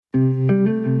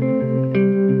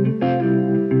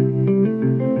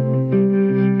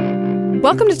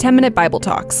Welcome to 10-Minute Bible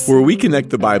Talks, where we connect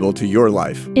the Bible to your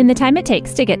life in the time it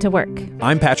takes to get to work.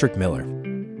 I'm Patrick Miller.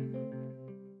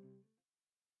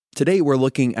 Today we're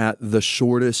looking at the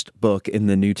shortest book in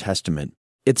the New Testament.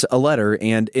 It's a letter,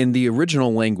 and in the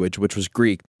original language, which was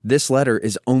Greek, this letter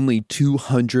is only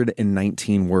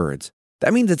 219 words.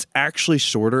 That means it's actually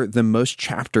shorter than most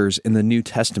chapters in the New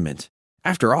Testament.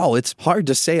 After all, it's hard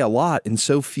to say a lot in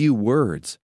so few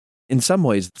words. In some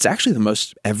ways, it's actually the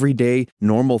most everyday,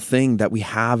 normal thing that we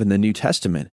have in the New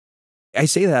Testament. I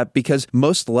say that because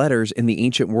most letters in the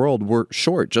ancient world were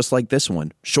short, just like this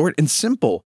one, short and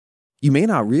simple. You may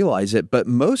not realize it, but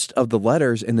most of the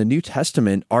letters in the New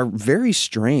Testament are very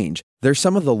strange. They're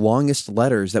some of the longest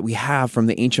letters that we have from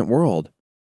the ancient world.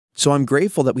 So I'm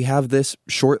grateful that we have this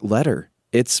short letter.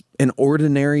 It's an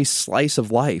ordinary slice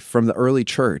of life from the early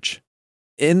church.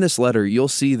 In this letter, you'll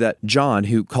see that John,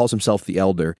 who calls himself the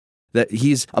elder, that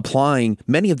he's applying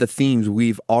many of the themes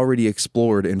we've already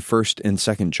explored in 1st and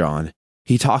 2nd John.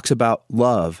 He talks about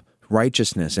love,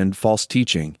 righteousness, and false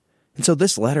teaching. And so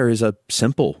this letter is a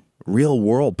simple,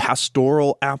 real-world,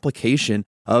 pastoral application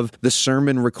of the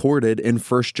sermon recorded in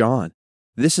 1 John.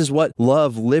 This is what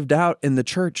love lived out in the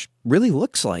church really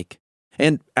looks like.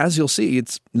 And as you'll see,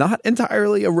 it's not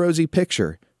entirely a rosy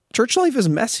picture. Church life is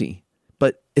messy,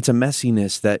 but it's a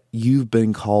messiness that you've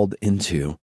been called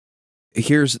into.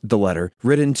 Here's the letter,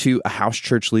 written to a house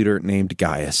church leader named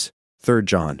Gaius, 3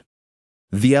 John.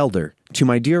 The elder, to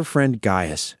my dear friend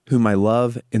Gaius, whom I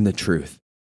love in the truth.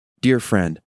 Dear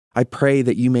friend, I pray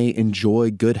that you may enjoy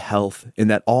good health and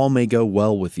that all may go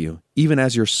well with you, even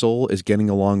as your soul is getting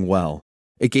along well.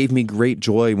 It gave me great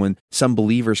joy when some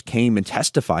believers came and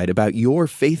testified about your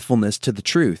faithfulness to the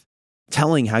truth,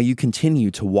 telling how you continue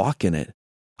to walk in it.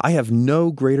 I have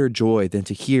no greater joy than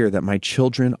to hear that my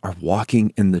children are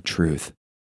walking in the truth.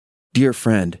 Dear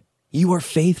friend, you are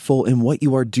faithful in what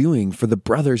you are doing for the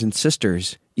brothers and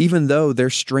sisters, even though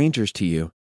they're strangers to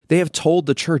you. They have told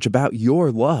the church about your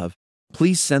love.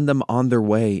 Please send them on their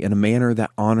way in a manner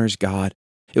that honors God.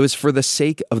 It was for the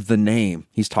sake of the name,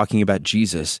 he's talking about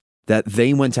Jesus, that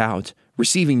they went out,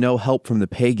 receiving no help from the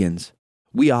pagans.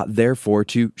 We ought therefore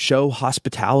to show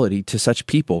hospitality to such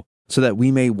people, so that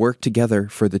we may work together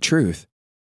for the truth.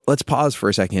 Let's pause for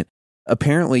a second.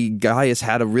 Apparently, Gaius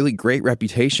had a really great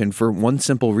reputation for one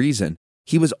simple reason.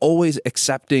 He was always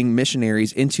accepting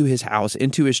missionaries into his house,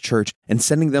 into his church, and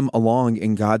sending them along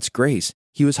in God's grace.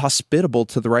 He was hospitable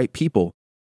to the right people.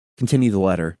 Continue the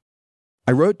letter.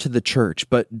 I wrote to the church,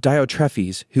 but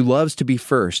Diotrephes, who loves to be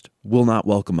first, will not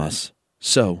welcome us.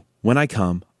 So, when I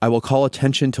come, I will call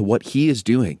attention to what he is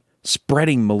doing,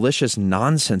 spreading malicious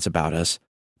nonsense about us.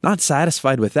 Not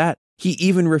satisfied with that, he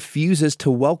even refuses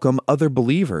to welcome other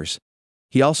believers.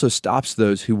 He also stops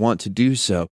those who want to do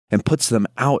so and puts them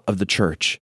out of the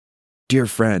church. Dear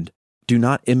friend, do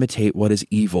not imitate what is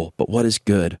evil, but what is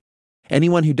good.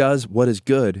 Anyone who does what is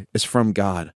good is from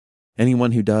God.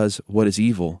 Anyone who does what is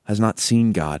evil has not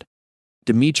seen God.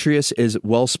 Demetrius is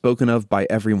well spoken of by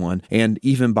everyone, and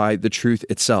even by the truth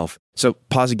itself. So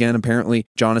pause again. Apparently,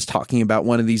 John is talking about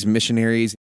one of these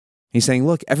missionaries. He's saying,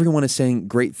 look, everyone is saying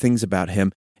great things about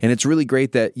him, and it's really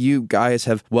great that you guys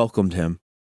have welcomed him.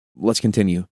 Let's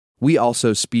continue. We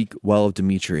also speak well of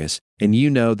Demetrius, and you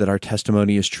know that our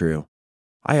testimony is true.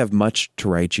 I have much to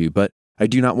write you, but I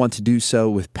do not want to do so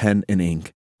with pen and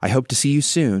ink. I hope to see you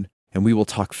soon, and we will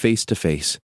talk face to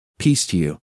face. Peace to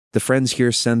you. The friends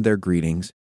here send their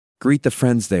greetings. Greet the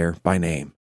friends there by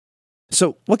name.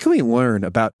 So what can we learn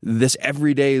about this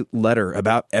everyday letter,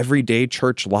 about everyday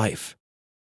church life?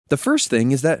 The first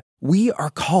thing is that we are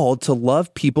called to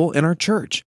love people in our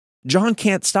church. John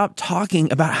can't stop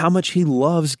talking about how much he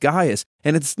loves Gaius,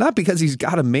 and it's not because he's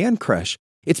got a man crush.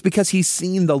 It's because he's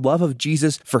seen the love of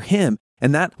Jesus for him,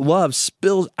 and that love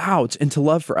spills out into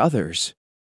love for others.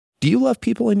 Do you love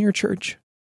people in your church?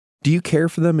 Do you care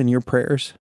for them in your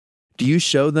prayers? Do you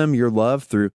show them your love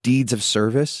through deeds of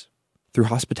service, through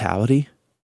hospitality?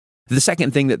 The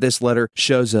second thing that this letter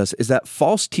shows us is that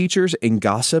false teachers and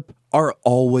gossip are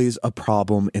always a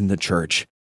problem in the church.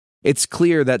 It's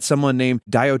clear that someone named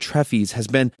Diotrephes has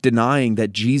been denying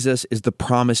that Jesus is the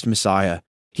promised Messiah.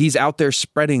 He's out there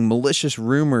spreading malicious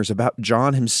rumors about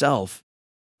John himself.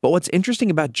 But what's interesting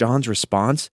about John's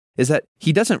response is that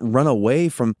he doesn't run away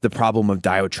from the problem of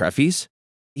Diotrephes.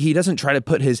 He doesn't try to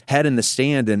put his head in the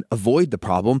sand and avoid the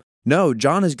problem. No,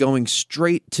 John is going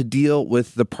straight to deal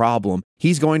with the problem.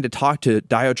 He's going to talk to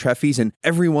Diotrephes and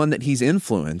everyone that he's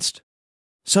influenced.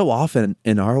 So often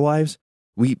in our lives,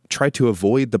 we try to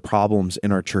avoid the problems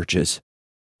in our churches.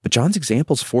 But John's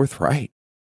example's forthright.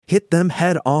 Hit them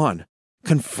head on.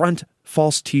 Confront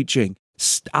false teaching.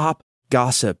 Stop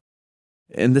gossip.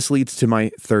 And this leads to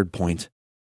my third point.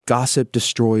 Gossip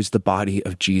destroys the body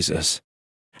of Jesus.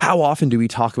 How often do we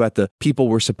talk about the people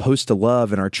we're supposed to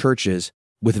love in our churches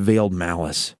with veiled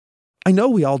malice? I know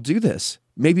we all do this.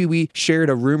 Maybe we shared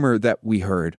a rumor that we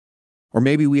heard, or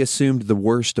maybe we assumed the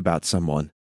worst about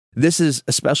someone. This is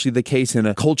especially the case in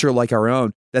a culture like our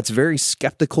own that's very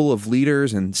skeptical of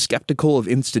leaders and skeptical of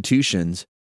institutions.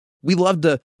 We love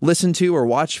to listen to or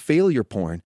watch failure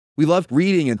porn. We love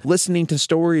reading and listening to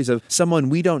stories of someone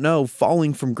we don't know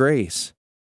falling from grace.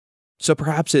 So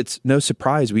perhaps it's no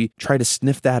surprise we try to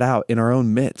sniff that out in our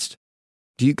own midst.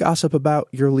 Do you gossip about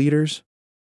your leaders?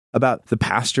 About the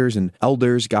pastors and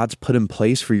elders God's put in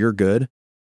place for your good?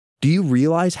 Do you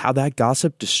realize how that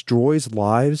gossip destroys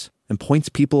lives and points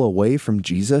people away from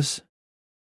Jesus?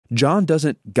 John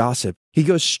doesn't gossip. He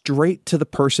goes straight to the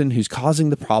person who's causing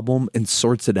the problem and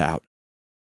sorts it out.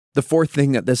 The fourth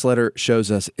thing that this letter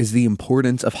shows us is the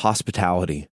importance of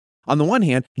hospitality. On the one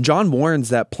hand, John warns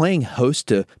that playing host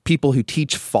to people who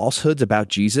teach falsehoods about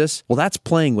Jesus, well, that's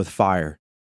playing with fire.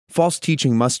 False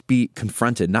teaching must be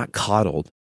confronted, not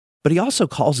coddled. But he also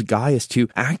calls Gaius to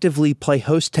actively play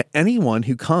host to anyone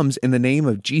who comes in the name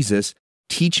of Jesus,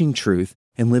 teaching truth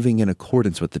and living in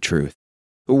accordance with the truth.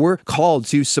 We're called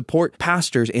to support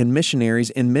pastors and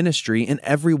missionaries in ministry in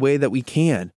every way that we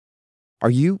can. Are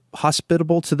you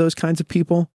hospitable to those kinds of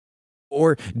people?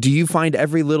 Or do you find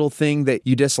every little thing that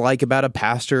you dislike about a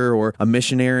pastor or a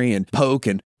missionary and poke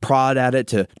and prod at it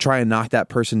to try and knock that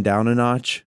person down a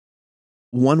notch?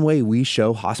 One way we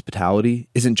show hospitality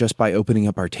isn't just by opening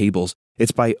up our tables.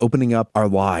 It's by opening up our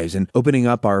lives and opening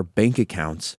up our bank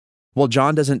accounts. While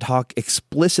John doesn't talk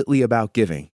explicitly about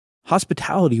giving,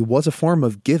 hospitality was a form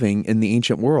of giving in the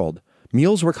ancient world.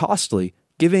 Meals were costly.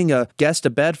 Giving a guest a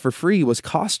bed for free was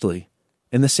costly.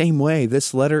 In the same way,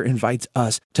 this letter invites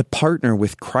us to partner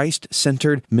with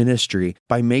Christ-centered ministry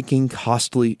by making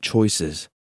costly choices.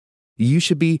 You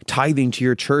should be tithing to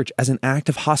your church as an act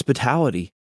of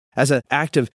hospitality, as an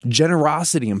act of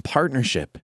generosity and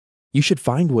partnership. You should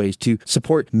find ways to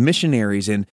support missionaries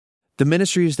and the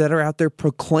ministries that are out there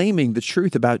proclaiming the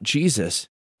truth about Jesus.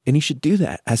 And you should do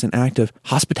that as an act of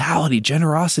hospitality,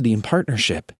 generosity, and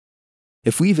partnership.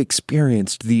 If we've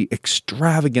experienced the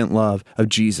extravagant love of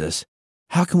Jesus,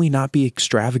 how can we not be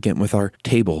extravagant with our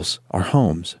tables, our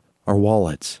homes, our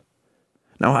wallets?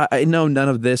 Now, I know none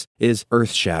of this is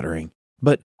earth-shattering,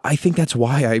 but I think that's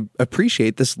why I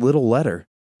appreciate this little letter,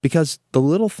 because the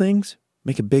little things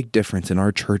make a big difference in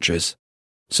our churches.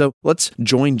 So let's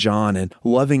join John in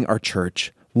loving our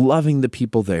church, loving the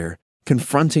people there,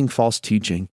 confronting false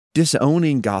teaching,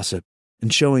 disowning gossip,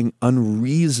 and showing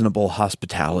unreasonable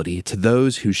hospitality to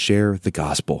those who share the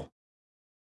gospel.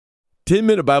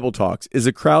 10-Minute Bible Talks is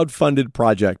a crowd-funded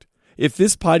project. If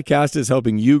this podcast is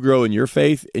helping you grow in your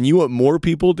faith and you want more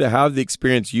people to have the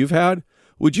experience you've had,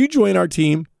 would you join our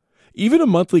team? Even a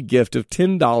monthly gift of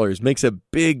 $10 makes a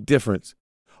big difference.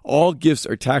 All gifts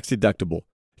are tax deductible.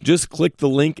 Just click the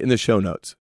link in the show notes.